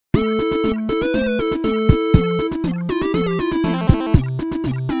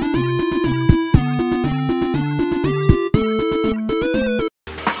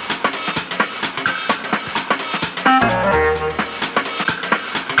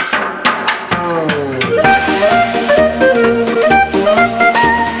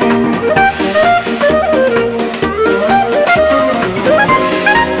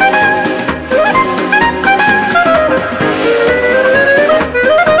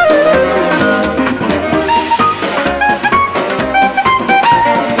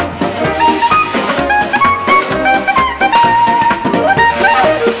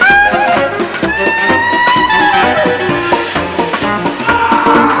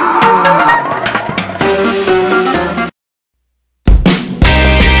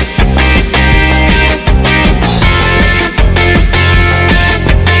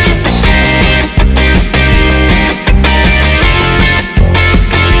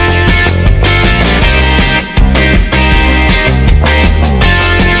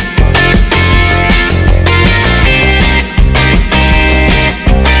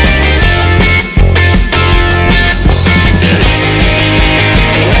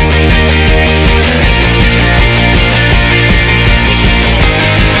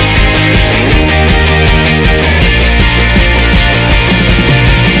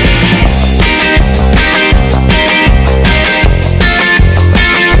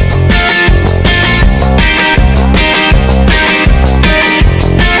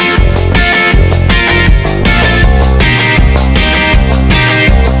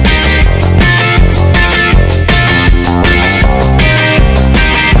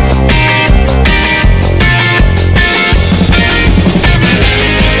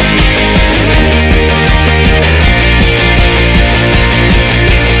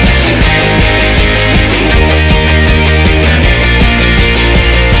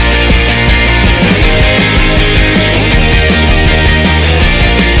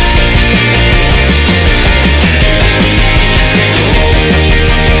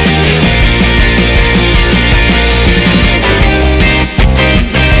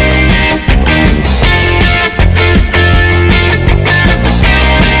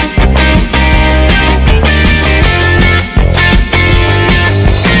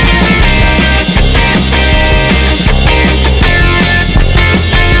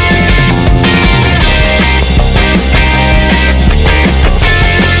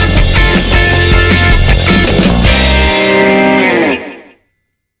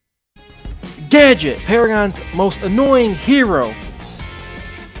Gadget, Paragon's most annoying hero,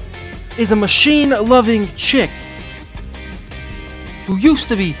 is a machine-loving chick who used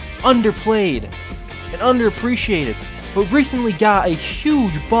to be underplayed and underappreciated, but recently got a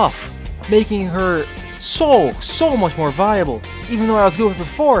huge buff, making her so much more viable. Even though I was good with her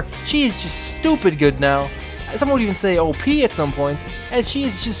before, she is just stupid good now. Someone would even say OP at some points, as she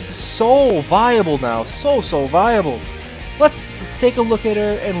is just so viable now, so viable. Let's take a look at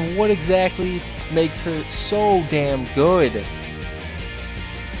her and what exactly makes her so damn good.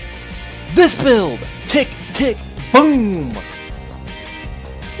 This build, TickTickBOOM,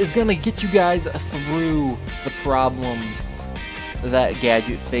 is gonna get you guys through the problems that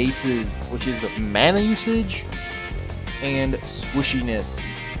Gadget faces, which is mana usage and squishiness.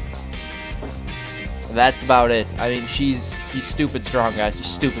 That's about it. I mean, she's stupid strong, guys. She's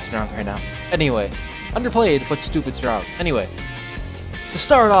stupid strong right now. Anyway, underplayed, but stupid strong. Anyway, to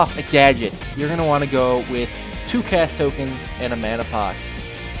start off a Gadget, you're going to want to go with 2 cast tokens and a mana pot.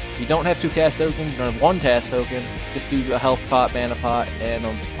 If you don't have 2 cast tokens, you don't have 1 cast token, just do a health pot, mana pot, and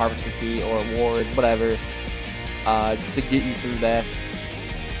a harvester key or a ward, whatever, just to get you through that.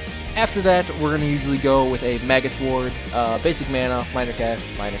 After that, we're going to usually go with a Magus ward, basic mana, minor cast.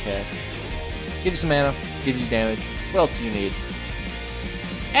 Give you some mana, gives you damage. What else do you need?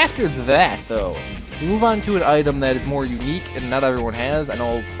 After that, though, we move on to an item that is more unique and not everyone has. I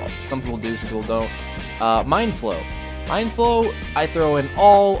know some people do, some people don't. Mind Flow. Mind Flow, I throw in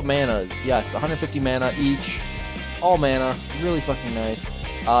all manas. Yes, 150 mana each. All mana. Really fucking nice.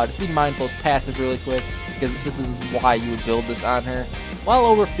 To speed Mind Flow's passive really quick, because this is why you would build this on her. While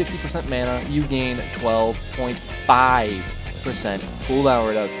over 50% mana, you gain 12.5% cooldown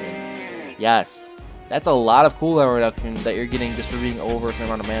reduction. Yes, that's a lot of cooldown reduction that you're getting just for being over a certain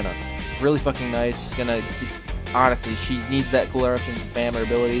amount of mana. Really fucking nice. Honestly, she needs that cooldown reduction to spam her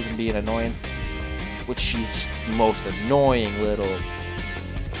abilities and be an annoyance, which she's just the most annoying little.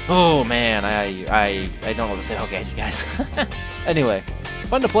 Oh man, I don't know what to say. Okay, you guys. Anyway,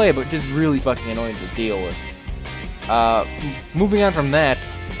 fun to play, but just really fucking annoying to deal with. Moving on from that,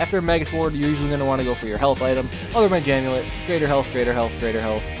 after Magus Ward, you're usually going to want to go for your health item. Other Mage Amulet, greater health.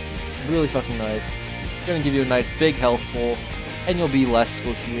 Really fucking nice. It's going to give you a nice big health pool, and you'll be less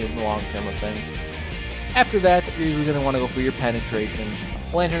squishy in the long term of things. After that, you're usually going to want to go for your penetration.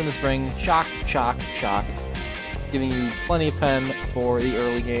 Lantern in the Spring, shock, giving you plenty of pen for the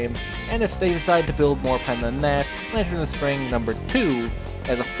early game. And if they decide to build more pen than that, Lantern in the Spring number 2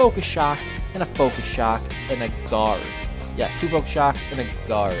 has a focus shock and a guard. Yes, 2 focus shock and a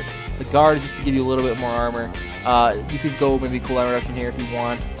guard. The guard is just to give you a little bit more armor. You could go maybe cooldown reduction here if you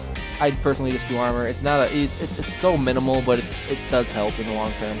want. I'd personally just do armor. It's not it's so minimal, but it does help in the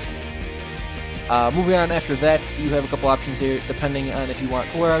long term. Moving on after that, you have a couple options here, depending on if you want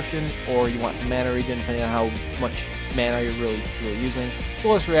cooldown reduction or you want some mana regen, depending on how much mana you're really using.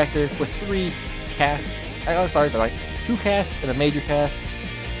 Solar's Reactor with 3 casts. 2 casts and a major cast,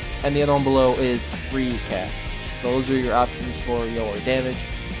 and the other one below is 3 casts. So those are your options for your damage.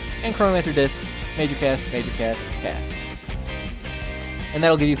 And Chronomancer Disc, major cast. And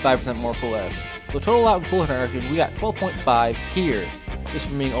that'll give you 5% more cooldown reduction. So total out cooldown reduction, we got 12.5 here, just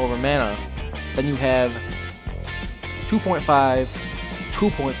from being over mana. Then you have 2.5,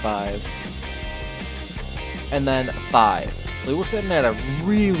 and then 5. So we're sitting at a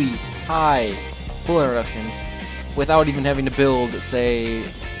really high cooldown reduction without even having to build, say,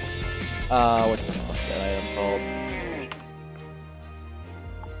 what's that item called?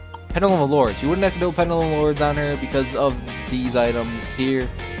 Pendulum of Lords. You wouldn't have to build Pendulum of Lords on her because of these items here,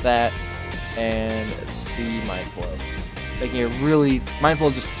 that, and the Mind Flow. Making it really, Mind Flow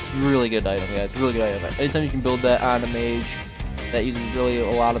is just a really good item, guys. Really good item. Anytime you can build that on a mage that uses really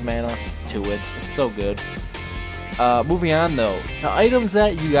a lot of mana to it, it's so good. Moving on though, now items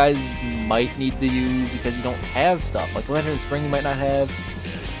that you guys might need to use because you don't have stuff, like Lantern Spring you might not have,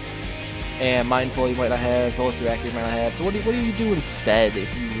 and Mind Flow you might not have, Solar's Reactor you might not have. So what do you do instead if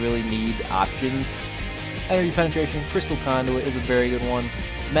you really need options? Energy Penetration, Crystal Conduit is a very good one.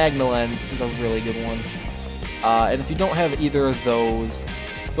 Magna Lens is a really good one. And if you don't have either of those,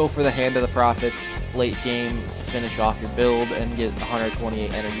 go for the Hand of the Prophets late game to finish off your build and get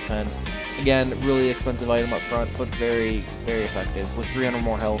 128 energy pen. Again, really expensive item up front, but very effective. With 300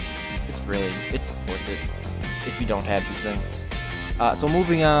 more health, it's worth it if you don't have these things. So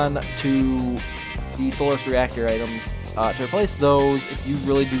moving on to the Solar's Reactor items. To replace those, if you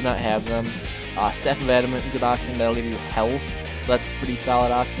really do not have them, Staff of Adamant is a good option. That'll give you health, so that's a pretty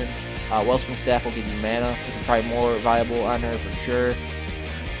solid option. Wellspring Staff will give you mana. This is probably more viable on her for sure.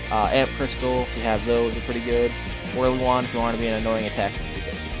 Amp Crystal, if you have those, are pretty good. Whirling Wand, if you want to be an annoying attack.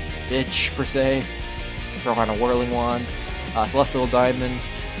 bitch, per se. Throw on a Whirling Wand. Celestial Diamond.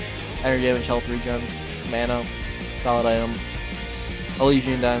 Energy Damage, Health Regen. Mana. Solid item.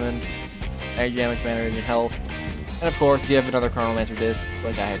 Elysian Diamond. Energy Damage, Mana Regen, Health. And of course, if you have another Chronomancer Disc,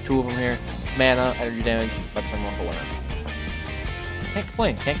 like I have 2 of them here, Mana, Energy Damage, let's turn off the learn. Can't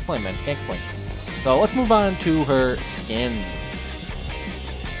complain, man, can't complain. So let's move on to her skins.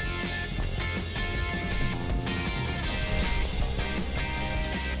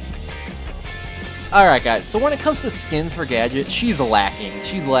 Alright guys, so when it comes to skins for Gadget, she's lacking.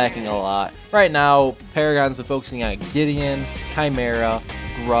 She's lacking a lot. Right now, Paragon's been focusing on Gideon, Chimera,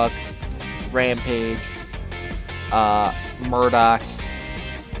 Grux, Rampage, Murdoch.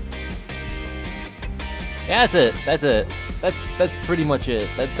 Yeah, that's it. That's pretty much it.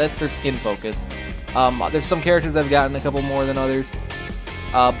 That's their skin focus. There's some characters that have gotten a couple more than others.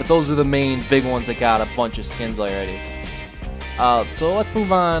 But those are the main big ones that got a bunch of skins already. So let's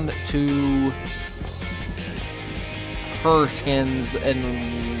move on to her skins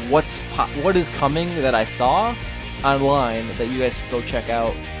and what is coming that I saw online that you guys should go check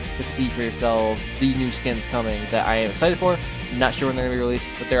out to see for yourself the new skins coming that I am excited for. I'm not sure when they're gonna be released,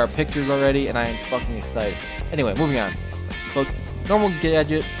 but there are pictures already and I am fucking excited. Anyway, moving on. So normal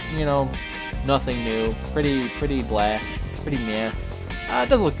Gadget, you know, nothing new. Pretty black, pretty meh. It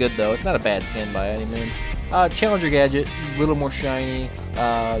does look good though. It's not a bad skin by any means. Challenger Gadget, a little more shiny.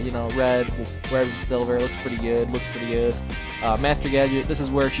 You know, red and silver, looks pretty good. Master Gadget, this is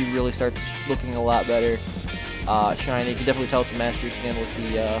where she really starts looking a lot better. Shiny, you can definitely tell it's a Master skin with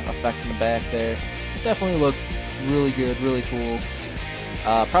the effect in the back there. Definitely looks really good, really cool.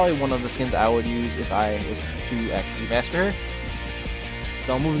 Probably one of the skins I would use if I was to actually master her.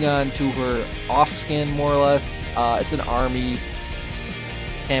 So moving on to her off skin, more or less. It's an army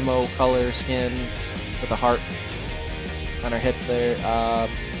camo color skin with a heart on her hip there.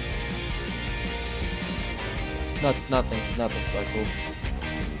 Nothing special.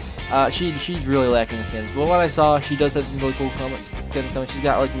 She's really lacking in skins. But what I saw, she does have some really cool skins coming. She's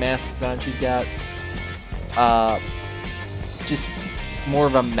got like masks on. She's got just more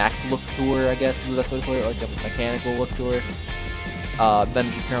of a mech look to her, I guess is the best way to put it, like a mechanical look to her.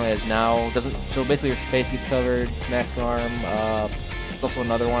 Than she currently has now. So basically her face gets covered, mech arm. There's also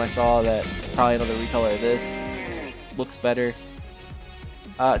another one I saw that probably another recolor of this. Looks better.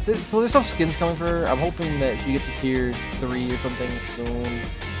 So there's some skins coming for her. I'm hoping that she gets a tier 3 or something soon,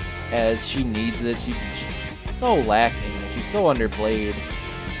 as she needs it. She's so lacking. She's so underplayed.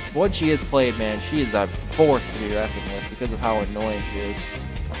 Once she is played, man, she is a force to be reckoned with because of how annoying she is.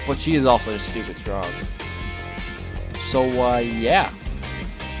 But she is also just stupid strong. So yeah,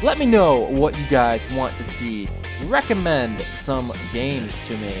 let me know what you guys want to see. Recommend some games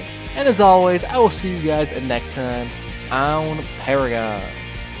to me. And as always, I will see you guys next time on Paragon.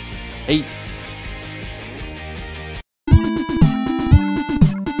 Peace.